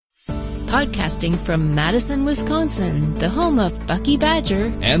Podcasting from Madison, Wisconsin, the home of Bucky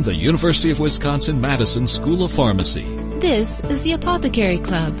Badger and the University of Wisconsin-Madison School of Pharmacy. This is the Apothecary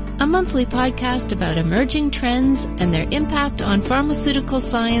Club, a monthly podcast about emerging trends and their impact on pharmaceutical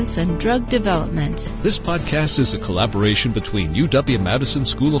science and drug development. This podcast is a collaboration between UW-Madison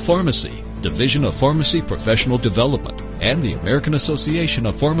School of Pharmacy, Division of Pharmacy Professional Development, and the American Association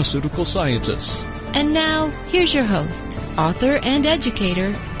of Pharmaceutical Scientists. And now, here's your host, author and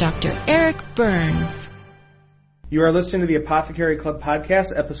educator, Dr. Eric Burns. You are listening to the Apothecary Club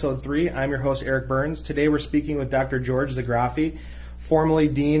Podcast, Episode 3. I'm your host, Eric Burns. Today we're speaking with Dr. George Zografi, formerly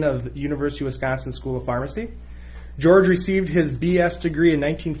Dean of the University of Wisconsin School of Pharmacy. George received his BS degree in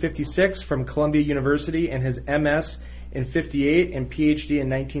 1956 from Columbia University and his MS in 58 and PhD in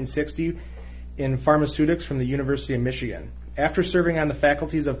 1960 in pharmaceutics from the University of Michigan. After serving on the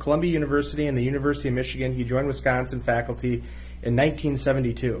faculties of Columbia University and the University of Michigan, he joined Wisconsin faculty in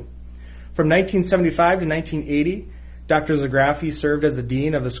 1972. From 1975 to 1980, Dr. Zografi served as the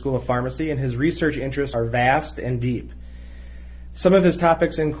Dean of the School of Pharmacy, and his research interests are vast and deep. Some of his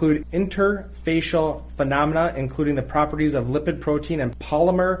topics include interfacial phenomena, including the properties of lipid protein and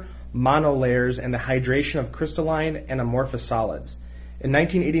polymer monolayers and the hydration of crystalline and amorphous solids. In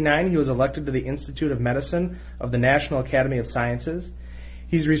 1989, he was elected to the Institute of Medicine of the National Academy of Sciences.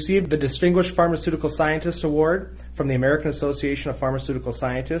 He's received the Distinguished Pharmaceutical Scientist Award from the American Association of Pharmaceutical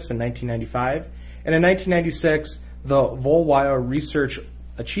Scientists in 1995, and in 1996, the Vollweyer Research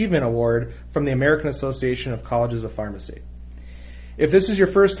Achievement Award from the American Association of Colleges of Pharmacy. If this is your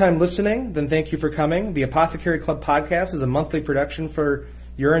first time listening, then thank you for coming. The Apothecary Club Podcast is a monthly production for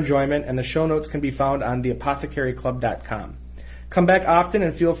your enjoyment, and the show notes can be found on theapothecaryclub.com. Come back often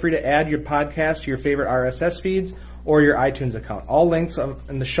and feel free to add your podcast to your favorite RSS feeds or your iTunes account. All links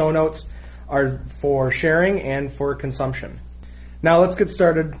in the show notes are for sharing and for consumption. Now let's get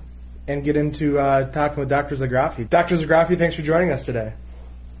started and get into talking with Dr. Zografi. Dr. Zografi, thanks for joining us today.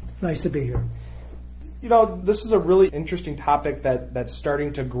 Nice to be here. You know, this is a really interesting topic that's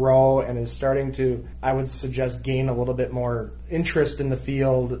starting to grow and is starting to, I would suggest, gain a little bit more interest in the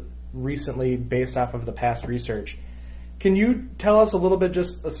field recently based off of the past research. Can you tell us a little bit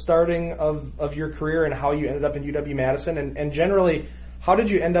just a starting of your career and how you ended up in UW-Madison? And generally, how did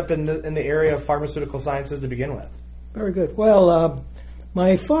you end up in the area of pharmaceutical sciences to begin with? Very good. Well,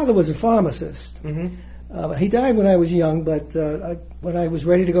 my father was a pharmacist. Mm-hmm. He died when I was young, but when I was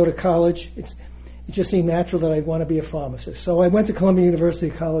ready to go to college, it just seemed natural that I'd want to be a pharmacist. So I went to Columbia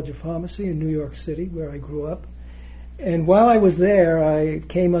University College of Pharmacy in New York City, where I grew up. And while I was there, I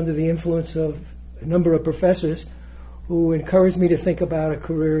came under the influence of a number of professors who encouraged me to think about a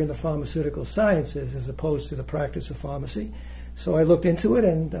career in the pharmaceutical sciences as opposed to the practice of pharmacy. So I looked into it,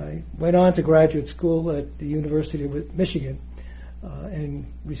 and I went on to graduate school at the University of Michigan and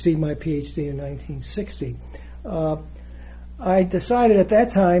received my PhD in 1960. I decided at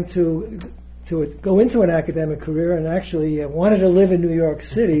that time to go into an academic career, and actually wanted to live in New York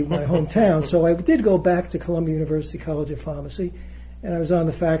City, my hometown. So I did go back to Columbia University College of Pharmacy, and I was on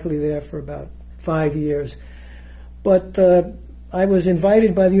the faculty there for about 5 years. But I was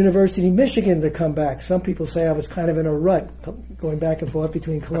invited by the University of Michigan to come back. Some people say I was kind of in a rut, going back and forth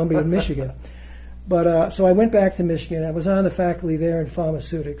between Columbia and Michigan. But so I went back to Michigan. I was on the faculty there in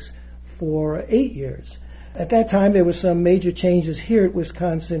pharmaceutics for 8 years. At that time, there were some major changes here at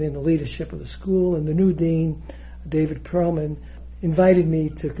Wisconsin in the leadership of the school, and the new dean, David Perlman, invited me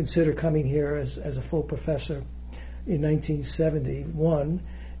to consider coming here as a full professor in 1971.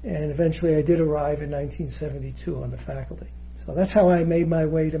 And eventually I did arrive in 1972 on the faculty. So that's how I made my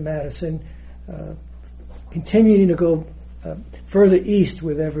way to Madison, continuing to go further east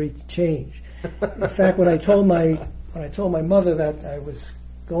with every change. In fact, when I told my mother that I was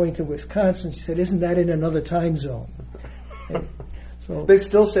going to Wisconsin, she said, "Isn't that in another time zone?" And so they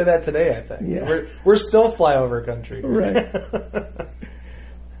still say that today, I think. Yeah. We're still flyover country. Right.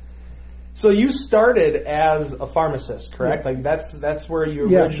 So you started as a pharmacist, correct? Yeah. Like that's where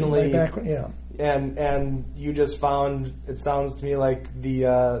you originally. My background, yeah. And you just found, it sounds to me like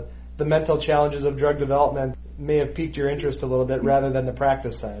the mental challenges of drug development may have piqued your interest a little bit rather than the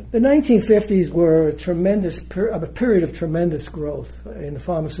practice side. The 1950s were a period of tremendous growth in the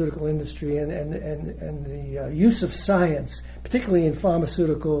pharmaceutical industry and the use of science, particularly in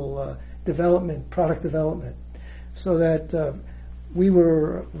pharmaceutical development, product development, so that we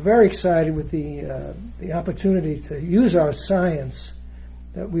were very excited with the opportunity to use our science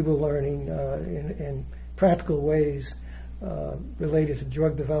that we were learning in practical ways related to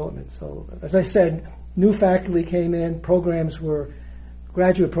drug development. So, as I said, new faculty came in,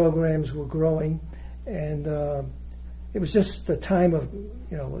 graduate programs were growing, and it was just the time of,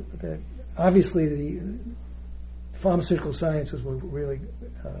 obviously the pharmaceutical sciences were really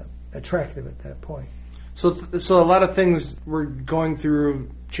attractive at that point. So a lot of things were going through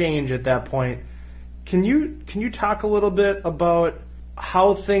change at that point. Can you talk a little bit about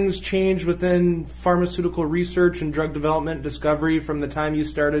how things changed within pharmaceutical research and drug development discovery from the time you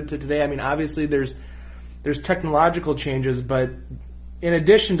started to today? I mean, obviously there's technological changes, but in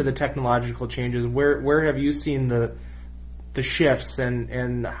addition to the technological changes, where have you seen the shifts,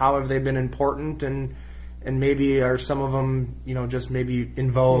 and how have they been important, and maybe are some of them, just maybe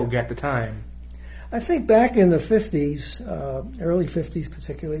in vogue at the time? I think back in the 50s, early 50s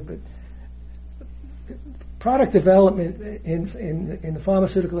particularly, but product development in the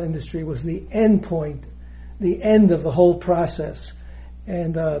pharmaceutical industry was the end point, the end of the whole process.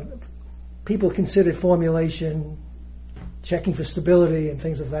 And people considered formulation, checking for stability and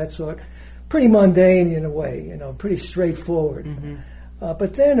things of that sort, pretty mundane in a way, pretty straightforward. Mm-hmm.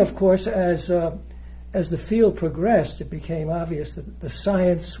 But then, of course, as the field progressed, it became obvious that the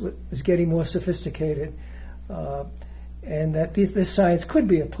science was getting more sophisticated, and that this science could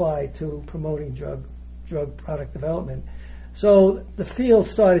be applied to promoting drug product development. So the field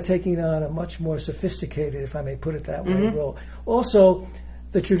started taking on a much more sophisticated, if I may put it that way, mm-hmm. role. Also,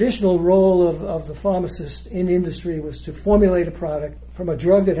 the traditional role of the pharmacist in industry was to formulate a product from a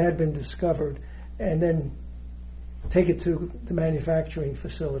drug that had been discovered and then take it to the manufacturing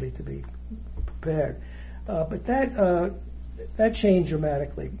facility to be prepared. But that changed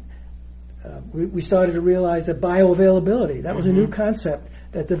dramatically. We started to realize that bioavailability, that was mm-hmm. a new concept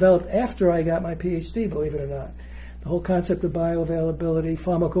that developed after I got my PhD, believe it or not. The whole concept of bioavailability,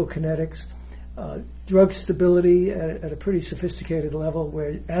 pharmacokinetics, drug stability at a pretty sophisticated level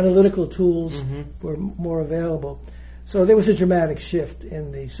where analytical tools mm-hmm. were more available. So there was a dramatic shift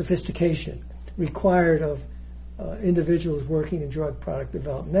in the sophistication required of individuals working in drug product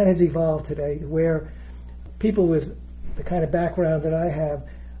development. That has evolved today where people with the kind of background that I have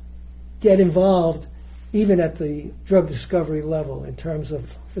get involved even at the drug discovery level in terms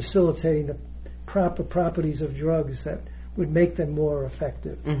of facilitating the proper properties of drugs that would make them more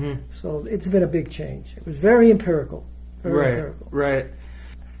effective. Mm-hmm. So it's been a big change. It was very empirical. Empirical. Right.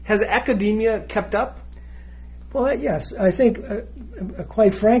 Has academia kept up? Well, yes. I think,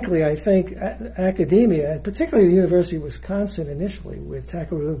 quite frankly, academia, and particularly the University of Wisconsin initially, with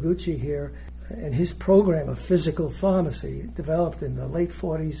Takeru Higuchi here, and his program of physical pharmacy, developed in the late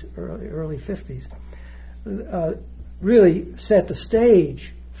 40s, early 50s, really set the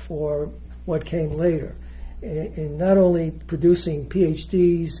stage for what came later in not only producing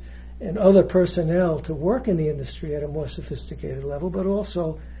PhDs and other personnel to work in the industry at a more sophisticated level, but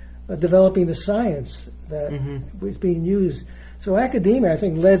also developing the science that mm-hmm. was being used. So academia, I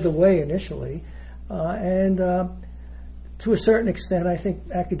think, led the way initially, and to a certain extent, I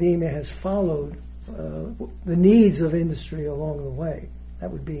think academia has followed the needs of industry along the way. That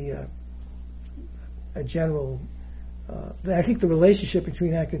would be a general. I think the relationship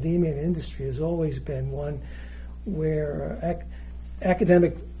between academia and industry has always been one where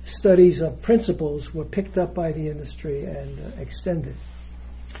academic studies of principles were picked up by the industry and extended.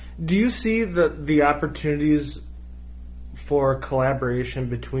 Do you see the opportunities for collaboration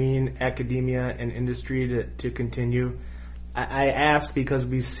between academia and industry to continue? I ask because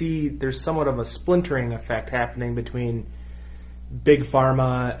we see there's somewhat of a splintering effect happening between big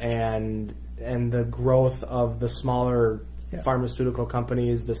pharma and the growth of the smaller pharmaceutical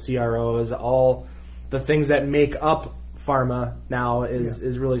companies, the CROs, all the things that make up pharma now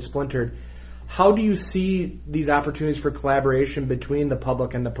is really splintered. How do you see these opportunities for collaboration between the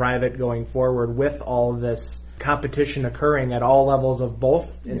public and the private going forward with all this competition occurring at all levels of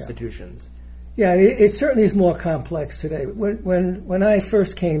both institutions? Yeah, it certainly is more complex today. When I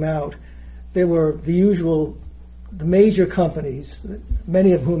first came out, there were the major companies,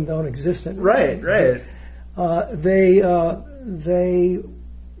 many of whom don't exist anymore. Right. They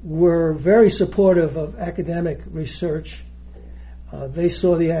were very supportive of academic research. They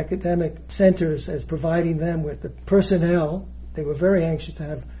saw the academic centers as providing them with the personnel. They were very anxious to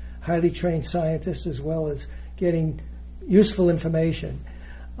have highly trained scientists as well as getting useful information.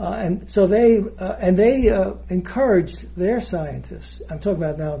 And so they encouraged their scientists. I'm talking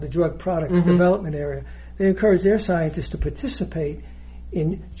about now the drug product mm-hmm. development area. They encouraged their scientists to participate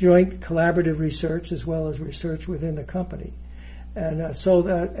in joint collaborative research as well as research within the company. And so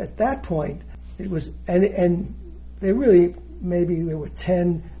that at that point, it was, and they really, maybe there were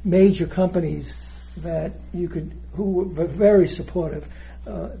 10 major companies that who were very supportive.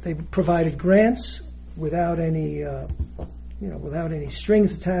 They provided grants without any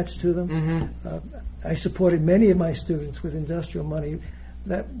strings attached to them. Mm-hmm. I supported many of my students with industrial money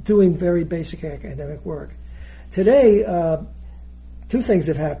that doing very basic academic work. Today, two things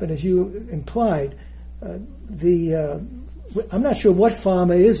have happened, as you implied. I'm not sure what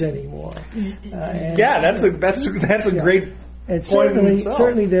pharma is anymore. That's a great. And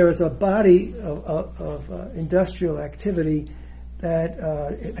certainly there is a body of industrial activity that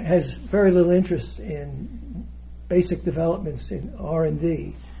has very little interest in basic developments in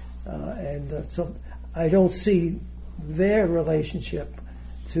R&D, so I don't see their relationship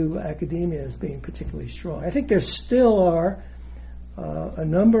to academia as being particularly strong. I think there still are a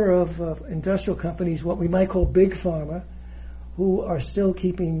number of industrial companies, what we might call big pharma, who are still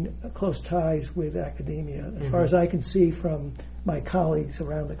keeping close ties with academia, as far as I can see from my colleagues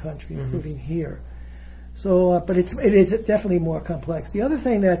around the country, including here. So, but it is definitely more complex. The other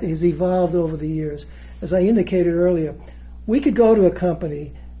thing that has evolved over the years, as I indicated earlier, we could go to a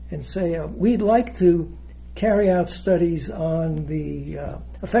company and say, we'd like to carry out studies on the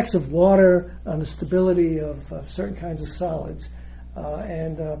effects of water on the stability of certain kinds of solids,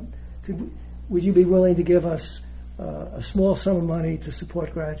 would you be willing to give us a small sum of money to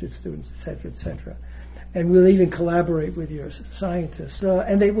support graduate students, et cetera, et cetera. And we'll even collaborate with your scientists.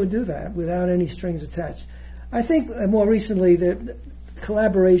 And they would do that without any strings attached. I think more recently that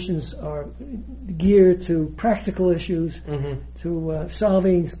collaborations are geared to practical issues, to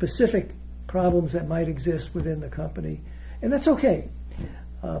solving specific problems that might exist within the company. And that's okay.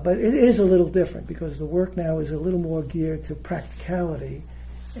 But it is a little different because the work now is a little more geared to practicality.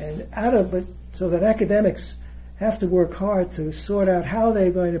 And so that academics have to work hard to sort out how they're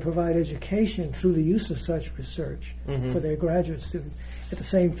going to provide education through the use of such research for their graduate students. At the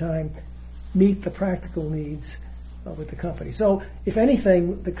same time, meet the practical needs with the company. So, if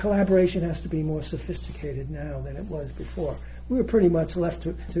anything, the collaboration has to be more sophisticated now than it was before. We were pretty much left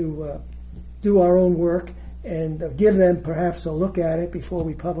to do our own work and give them perhaps a look at it before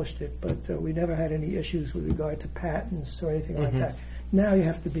we published it, but we never had any issues with regard to patents or anything like that. Now you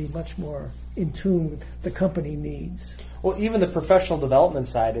have to be much more in tune with the company needs. Well, even the professional development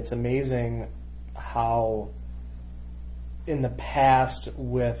side, it's amazing how in the past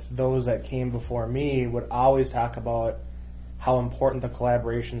with those that came before me would always talk about how important the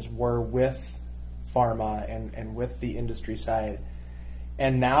collaborations were with pharma and with the industry side.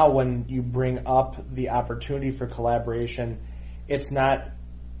 And now when you bring up the opportunity for collaboration, it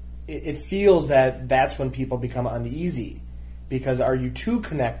feels that that's when people become uneasy. Because are you too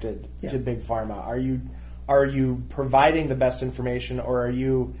connected to big pharma? Are you providing the best information, or are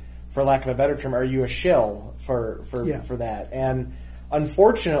you, for lack of a better term, are you a shill for that? And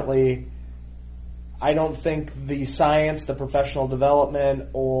unfortunately, I don't think the science, the professional development,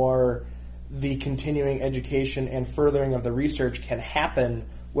 or the continuing education and furthering of the research can happen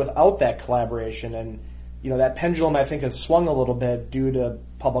without that collaboration. And that pendulum, I think, has swung a little bit due to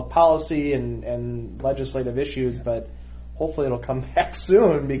public policy and legislative issues, but hopefully it'll come back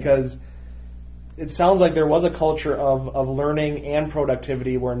soon, because it sounds like there was a culture of learning and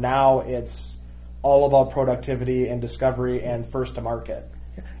productivity where now it's all about productivity and discovery and first to market.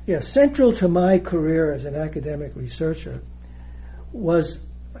 Yeah, central to my career as an academic researcher was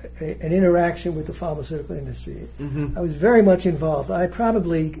an interaction with the pharmaceutical industry. I was very much involved. I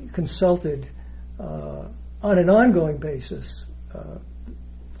probably consulted on an ongoing basis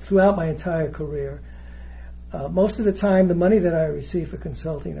throughout my entire career. Most of the time, the money that I received for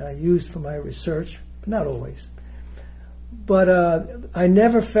consulting, I used for my research, but not always. But I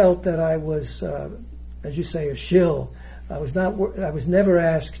never felt that I was, as you say, a shill. I was never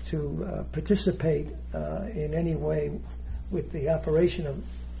asked to participate in any way with the operation of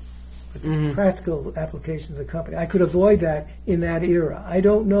practical application of the company. I could avoid that in that era. I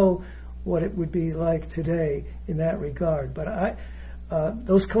don't know what it would be like today in that regard, but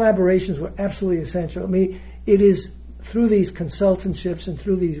those collaborations were absolutely essential. I mean, it is through these consultantships and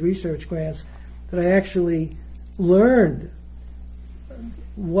through these research grants that I actually learned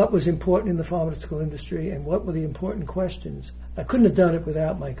what was important in the pharmaceutical industry and what were the important questions. I couldn't have done it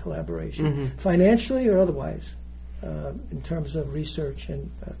without my collaboration, financially or otherwise, in terms of research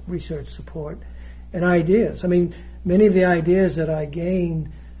and research support and ideas. I mean, many of the ideas that I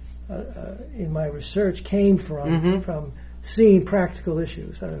gained in my research came from seeing practical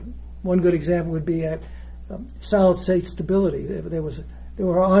issues. One good example would be at solid state stability. There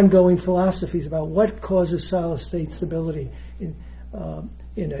were ongoing philosophies about what causes solid state stability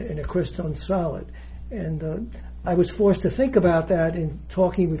in a crystalline solid, and I was forced to think about that in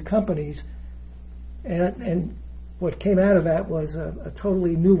talking with companies, and what came out of that was a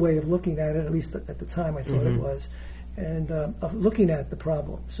totally new way of looking at it. At least at the time, I thought it was, and of looking at the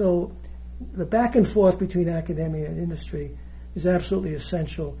problem. So the back and forth between academia and industry is absolutely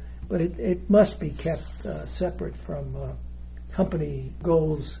essential, but it must be kept separate from company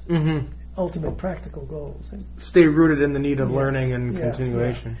goals, ultimate practical goals. And stay rooted in the need of learning and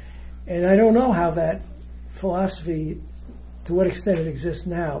continuation. Yeah. And I don't know how that philosophy, to what extent it exists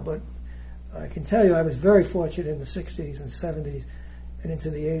now, but I can tell you I was very fortunate in the 60s and 70s and into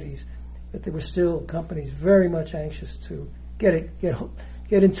the 80s that there were still companies very much anxious to get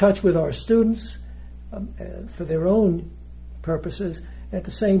in touch with our students for their own purposes, and at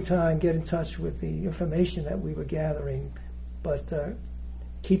the same time get in touch with the information that we were gathering, but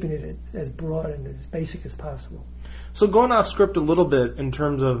keeping it as broad and as basic as possible. So going off script a little bit in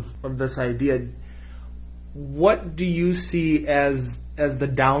terms of this idea, what do you see as the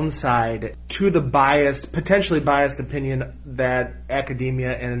downside to the potentially biased opinion that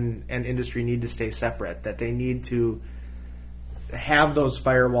academia and industry need to stay separate, that they need to have those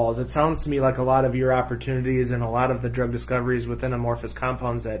firewalls? It sounds to me like a lot of your opportunities and a lot of the drug discoveries within amorphous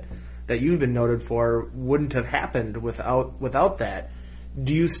compounds that you've been noted for wouldn't have happened without that.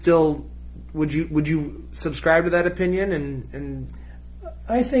 Do you still would you subscribe to that opinion? And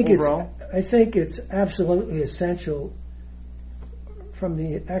I think overall? it's absolutely essential from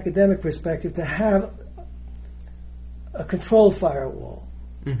the academic perspective to have a controlled firewall.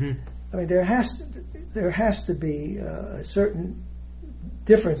 Mm-hmm. I mean, there has to be a certain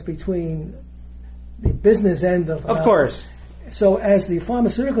difference between the business end of course. So as the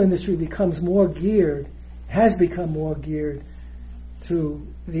pharmaceutical industry has become more geared to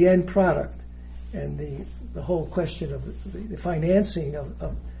the end product and the whole question of the financing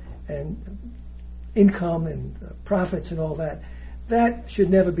of and income and profits and all that, that should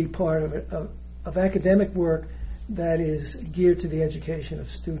never be part of academic work that is geared to the education of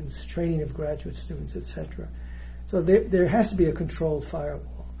students, training of graduate students, etc. So there has to be a controlled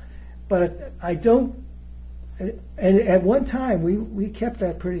firewall. But I don't, and at one time we kept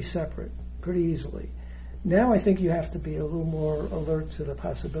that pretty separate, pretty easily. Now I think you have to be a little more alert to the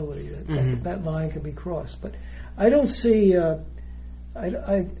possibility that that line can be crossed. But I don't see,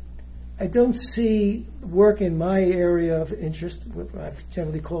 I don't see work in my area of interest, what I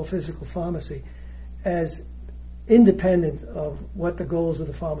generally call physical pharmacy, as independent of what the goals of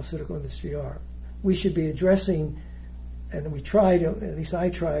the pharmaceutical industry are. We should be addressing, and we tried, at least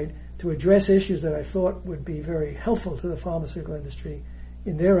I tried, to address issues that I thought would be very helpful to the pharmaceutical industry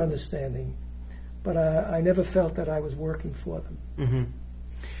in their understanding, but I never felt that I was working for them. Mm-hmm.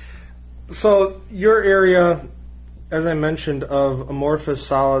 So your area, as I mentioned, of amorphous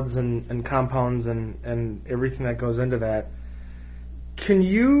solids and compounds and everything that goes into that, can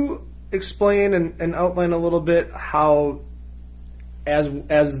you explain and outline a little bit how, as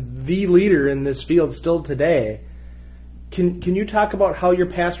the leader in this field still today, can you talk about how your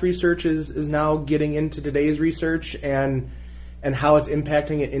past research is now getting into today's research and how it's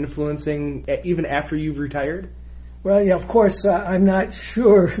impacting and influencing even after you've retired? Well, yeah, of course, I'm not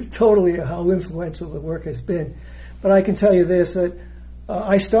sure totally how influential the work has been, but I can tell you this, that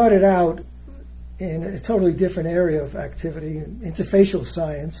I started out in a totally different area of activity, interfacial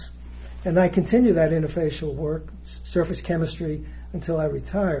science, and I continued that interfacial work, surface chemistry, until I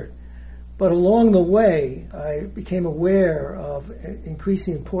retired. But along the way, I became aware of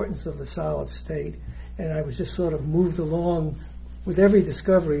increasing importance of the solid state, and I was just sort of moved along with every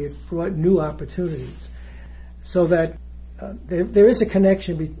discovery. It brought new opportunities. So that there is a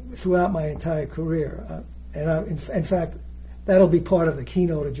connection throughout my entire career. In fact, that'll be part of the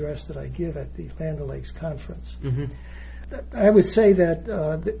keynote address that I give at the Land O'Lakes conference. Mm-hmm. I would say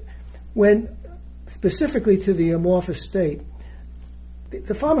that when, specifically to the amorphous state,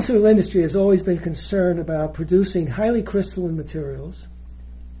 the pharmaceutical industry has always been concerned about producing highly crystalline materials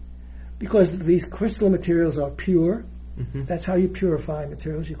because these crystalline materials are pure. Mm-hmm. That's how you purify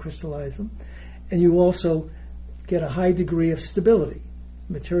materials, you crystallize them. And you also get a high degree of stability.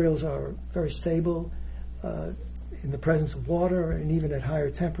 Materials are very stable in the presence of water and even at higher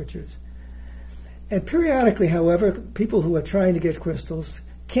temperatures. And periodically, however, people who are trying to get crystals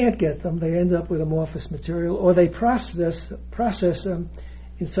can't get them. They end up with amorphous material, or they process them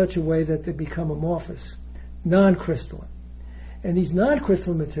in such a way that they become amorphous, non-crystalline. And these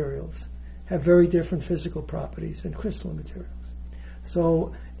non-crystalline materials have very different physical properties than crystalline materials.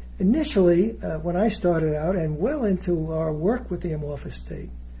 So initially, when I started out and well into our work with the amorphous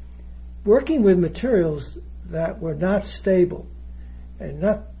state, working with materials that were not stable and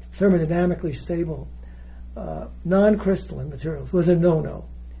not thermodynamically stable, non-crystalline materials was a no-no.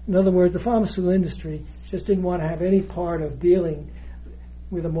 In other words, the pharmaceutical industry just didn't want to have any part of dealing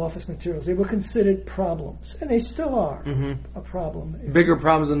with amorphous materials. They were considered problems, and they still are a problem. Bigger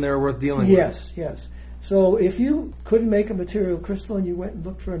problems than they're worth dealing with. Yes. So if you couldn't make a material crystalline, you went and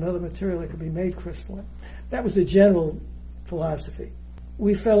looked for another material that could be made crystalline. That was the general philosophy.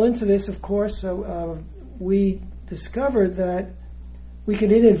 We fell into this, of course, so we discovered that we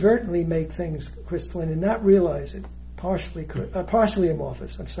could inadvertently make things crystalline and not realize it. Partially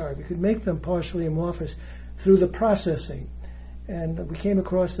amorphous, we could make them partially amorphous through the processing. And we came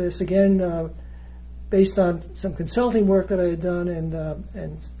across this, again, based on some consulting work that I had done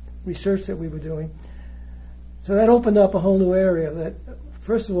and research that we were doing. So that opened up a whole new area that,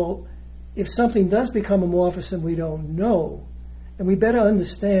 first of all, if something does become amorphous and we don't know, then we better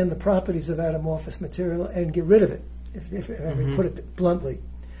understand the properties of that amorphous material and get rid of it, if we put it bluntly.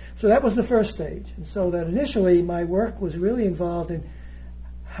 So that was the first stage. And so that initially my work was really involved in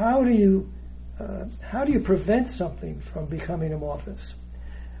how do you prevent something from becoming amorphous?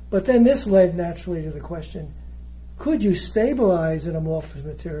 But then this led naturally to the question, could you stabilize an amorphous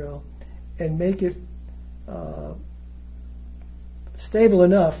material and make it stable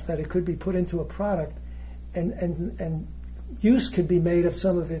enough that it could be put into a product and use could be made of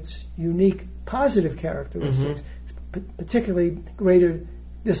some of its unique positive characteristics, particularly greater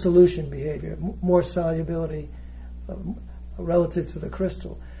dissolution behavior, more solubility relative to the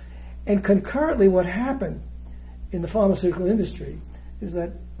crystal. And concurrently what happened in the pharmaceutical industry is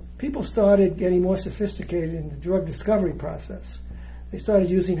that people started getting more sophisticated in the drug discovery process. They started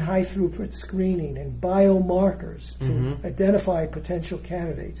using high throughput screening and biomarkers to identify potential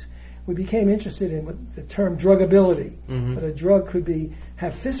candidates. We became interested in the term druggability, that a drug could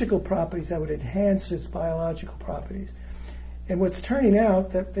have physical properties that would enhance its biological properties. And what's turning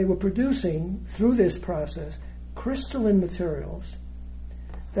out that they were producing, through this process, crystalline materials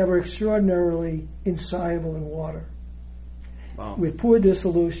that were extraordinarily insoluble in water with poor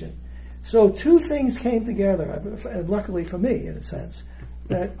dissolution. So two things came together, and luckily for me, in a sense,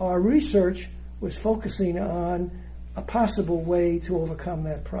 that our research was focusing on a possible way to overcome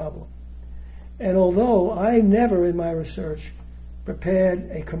that problem. And although I never in my research prepared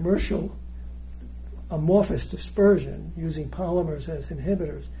a commercial amorphous dispersion using polymers as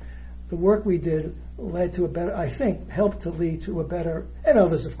inhibitors, the work we did led to a better, I think, helped to lead to a better, and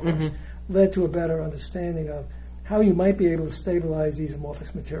others of course, led to a better understanding of how you might be able to stabilize these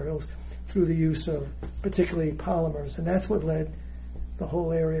amorphous materials through the use of particularly polymers. And that's what led the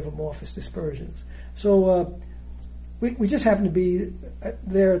whole area of amorphous dispersions. So we just happened to be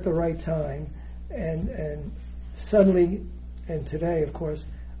there at the right time, and suddenly, and today, of course,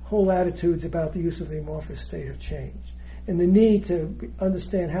 whole attitudes about the use of the amorphous state have changed. And the need to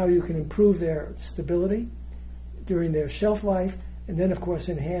understand how you can improve their stability during their shelf life, and then, of course,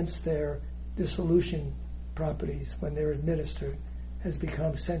 enhance their dissolution properties when they're administered, has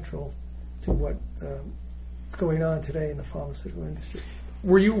become central to what's going on today in the pharmaceutical industry.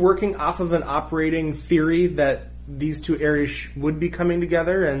 Were you working off of an operating theory that these two areas would be coming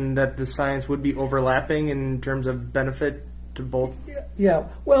together and that the science would be overlapping in terms of benefit to both? Yeah.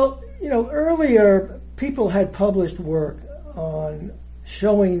 Well, earlier people had published work on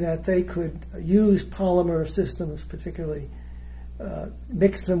showing that they could use polymer systems, particularly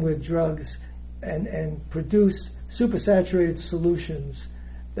mix them with drugs and produce supersaturated solutions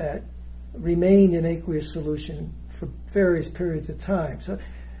that remained in aqueous solution for various periods of time.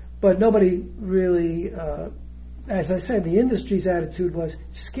 But nobody really, as I said, the industry's attitude was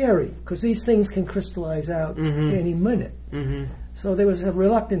scary because these things can crystallize out any minute. So there was a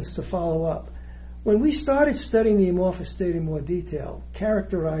reluctance to follow up. When we started studying the amorphous state in more detail,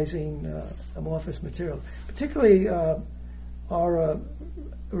 characterizing amorphous material, particularly our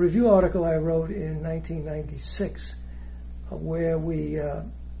review article I wrote in 1996, where we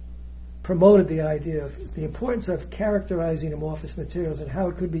promoted the idea of the importance of characterizing amorphous materials and how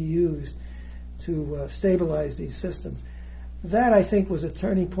it could be used to stabilize these systems. That, I think, was a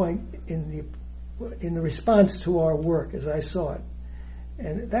turning point in the response to our work as I saw it.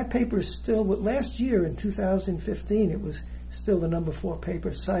 And that paper is still, last year in 2015, it was still the number 4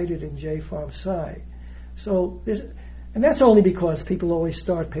 paper cited in JPharm Sci. So, and that's only because people always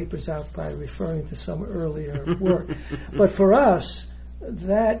start papers out by referring to some earlier work. But for us,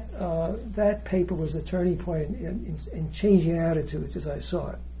 that paper was the turning point in changing attitudes as I saw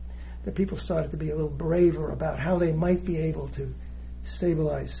it. That people started to be a little braver about how they might be able to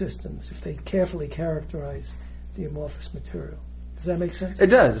stabilize systems if they carefully characterize the amorphous material. Does that make sense? It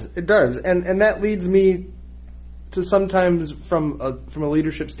does. And that leads me to sometimes from a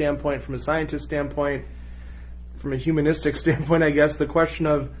leadership standpoint, from a scientist standpoint, from a humanistic standpoint, I guess, the question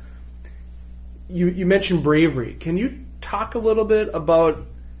of, you mentioned bravery. Can you talk a little bit about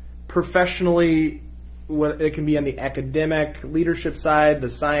professionally, what it can be on the academic leadership side, the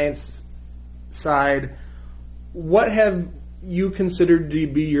science side, what have you considered to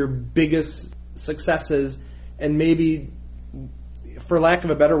be your biggest successes and maybe, for lack of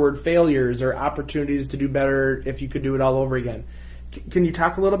a better word, failures or opportunities to do better if you could do it all over again? Can you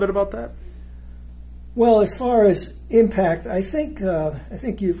talk a little bit about that? Well, as far as impact, I think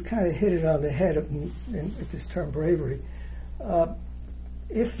you've kind of hit it on the head with this term bravery.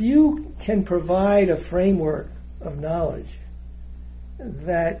 If you can provide a framework of knowledge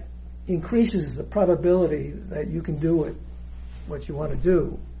that increases the probability that you can do what you want to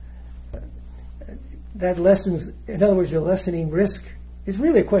do, that lessens, in other words, you're lessening risk. It's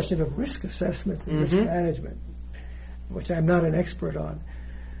really a question of risk assessment and risk management, which I'm not an expert on.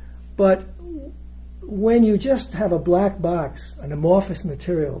 But when you just have a black box, an amorphous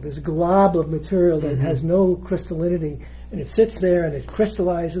material, this glob of material that has no crystallinity, and it sits there and it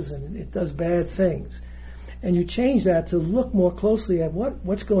crystallizes and it does bad things, and you change that to look more closely at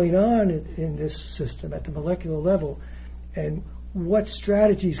what's going on in this system at the molecular level, and what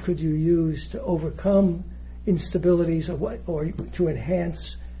strategies could you use to overcome instabilities or to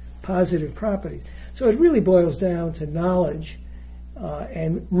enhance positive properties. So it really boils down to knowledge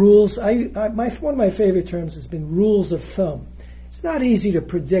and rules. One of my favorite terms has been rules of thumb. It's not easy to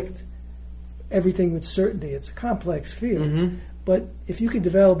predict everything with certainty. It's a complex field. But if you can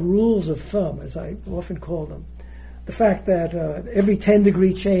develop rules of thumb, as I often call them, the fact that every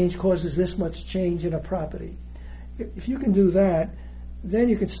 10-degree change causes this much change in a property. If you can do that, then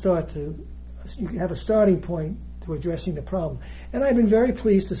you can have a starting point to addressing the problem. And I've been very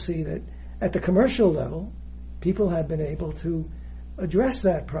pleased to see that at the commercial level, people have been able to address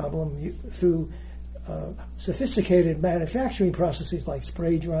that problem through sophisticated manufacturing processes like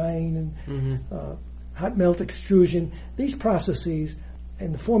spray drying and hot melt extrusion. These processes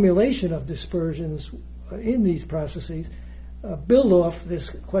and the formulation of dispersions in these processes build off this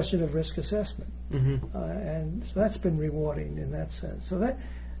question of risk assessment. And so that's been rewarding in that sense. So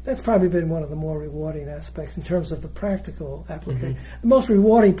that's probably been one of the more rewarding aspects in terms of the practical application. The most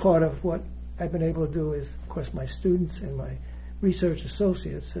rewarding part of what I've been able to do is, of course, my students and my research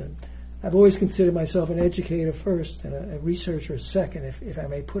associates. And I've always considered myself an educator first and a researcher second, if I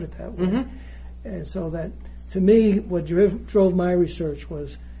may put it that way. And so that, to me, what drove my research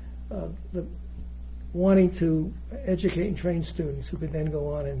was wanting to educate and train students who could then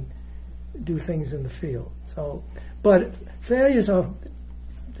go on and do things in the field. So, but failures are,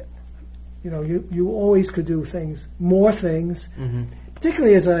 you always could do more things,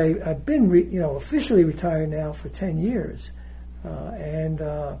 particularly as I've been, officially retired now for 10 years. And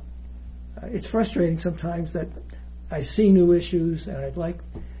it's frustrating sometimes that I see new issues and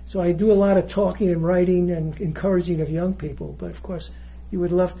so I do a lot of talking and writing and encouraging of young people, but of course you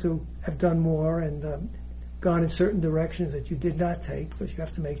would love to have done more and gone in certain directions that you did not take, because you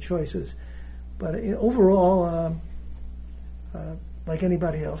have to make choices. But overall, like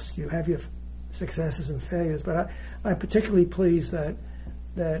anybody else, you have your successes and failures. But I'm particularly pleased that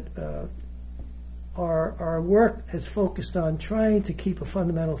our work has focused on trying to keep a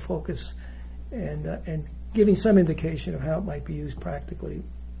fundamental focus and giving some indication of how it might be used practically.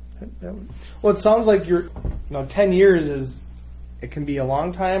 Well, it sounds like 10 years it can be a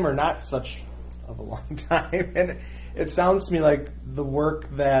long time or not such of a long time. And it sounds to me like the work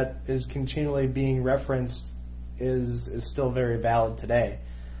that is continually being referenced is still very valid today.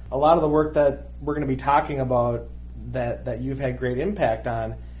 A lot of the work that we're going to be talking about that you've had great impact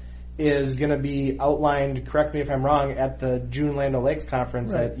on is going to be outlined, correct me if I'm wrong, at the June Land O'Lakes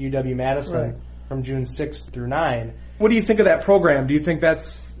Conference at UW-Madison from June 6th through 9. What do you think of that program? Do you think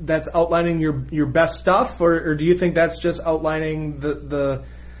that's outlining your best stuff, or do you think that's just outlining the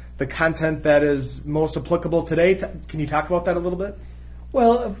content that is most applicable today? Can you talk about that a little bit?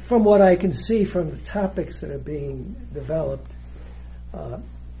 Well, from what I can see from the topics that are being developed,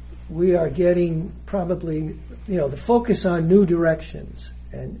 we are getting probably, the focus on new directions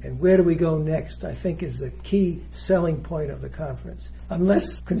and where do we go next, I think, is the key selling point of the conference. I'm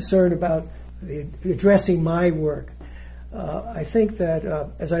less concerned about addressing my work. I think that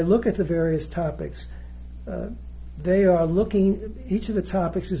as I look at the various topics, each of the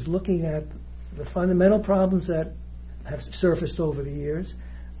topics is looking at the fundamental problems that have surfaced over the years.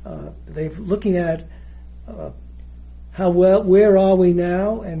 They're looking at where are we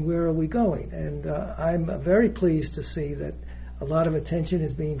now and where are we going? And I'm very pleased to see that a lot of attention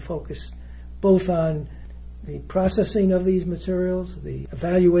is being focused both on the processing of these materials, the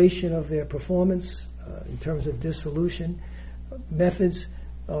evaluation of their performance in terms of dissolution, methods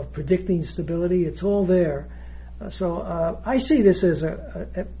of predicting stability. It's all there. So I see this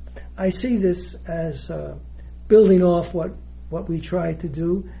as building off what we tried to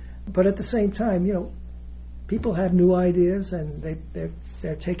do. But at the same time, people have new ideas, and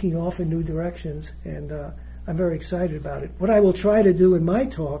they're taking off in new directions, and I'm very excited about it. What I will try to do in my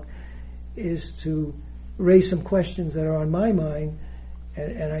talk is to raise some questions that are on my mind,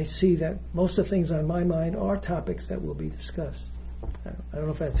 and I see that most of the things on my mind are topics that will be discussed. I don't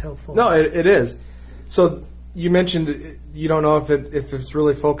know if that's helpful. No, it is. So you mentioned you don't know if it's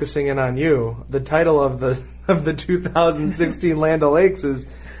really focusing in on you. The title of the 2016 Land O'Lakes is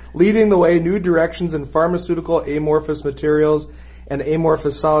Leading the Way, New Directions in Pharmaceutical Amorphous Materials and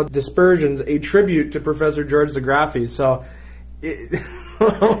Amorphous Solid Dispersions, a tribute to Professor George Zografi. So,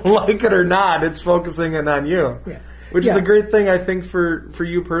 like it or not, it's focusing in on you, which is a great thing, I think, for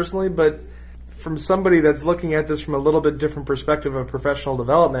you personally, but from somebody that's looking at this from a little bit different perspective of professional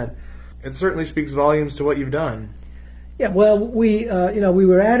development, it certainly speaks volumes to what you've done. Yeah, well, we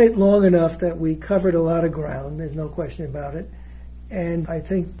were at it long enough that we covered a lot of ground. There's no question about it. And I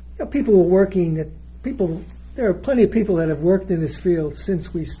think people were working at there are plenty of people that have worked in this field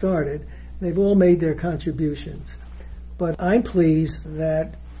since we started. They've all made their contributions. But I'm pleased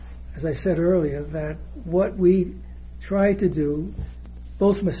that, as I said earlier, that what we tried to do,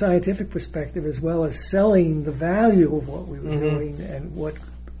 both from a scientific perspective as well as selling the value of what we were doing and what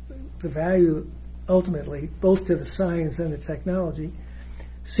the value ultimately, both to the science and the technology,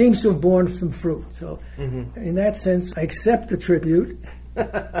 seems to have borne some fruit. So in that sense, I accept the tribute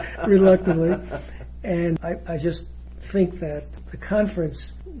reluctantly. And I just think that the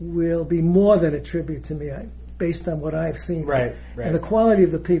conference will be more than a tribute to me based on what I've seen. Right. And the quality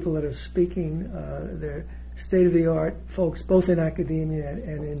of the people that are speaking, they're state-of-the-art folks, both in academia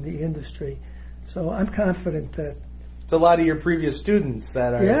and in the industry. So I'm confident that... It's a lot of your previous students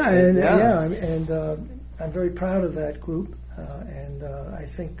that are... I'm very proud of that group. And I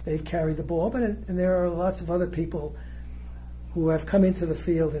think they carry the ball. And there are lots of other people who have come into the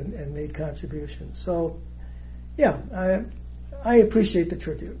field and made contributions. So, I appreciate the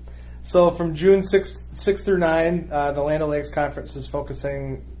tribute. So from June 6 through 9, the Land O'Lakes Conference is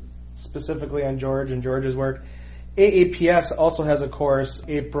focusing specifically on George and George's work. AAPS also has a course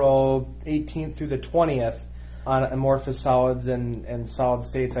April 18th through the 20th on amorphous solids and solid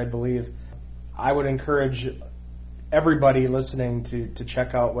states, I believe. I would encourage everybody listening to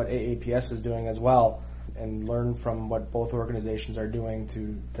check out what AAPS is doing as well and learn from what both organizations are doing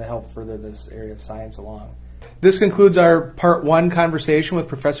to help further this area of science along. This concludes our Part 1 conversation with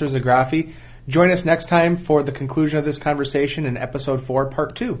Professor Zografi. Join us next time for the conclusion of this conversation in Episode 4,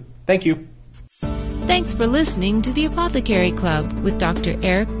 Part 2. Thank you. Thanks for listening to the Apothecary Club with Dr.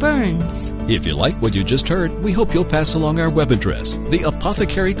 Eric Burns. If you like what you just heard, we hope you'll pass along our web address,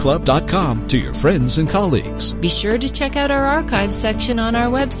 theapothecaryclub.com, to your friends and colleagues. Be sure to check out our archives section on our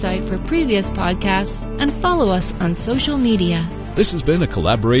website for previous podcasts and follow us on social media. This has been a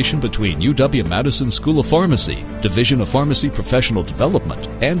collaboration between UW-Madison School of Pharmacy, Division of Pharmacy Professional Development,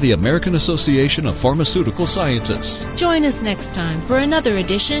 and the American Association of Pharmaceutical Scientists. Join us next time for another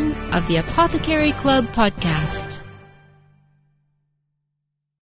edition of the Apothecary Club podcast.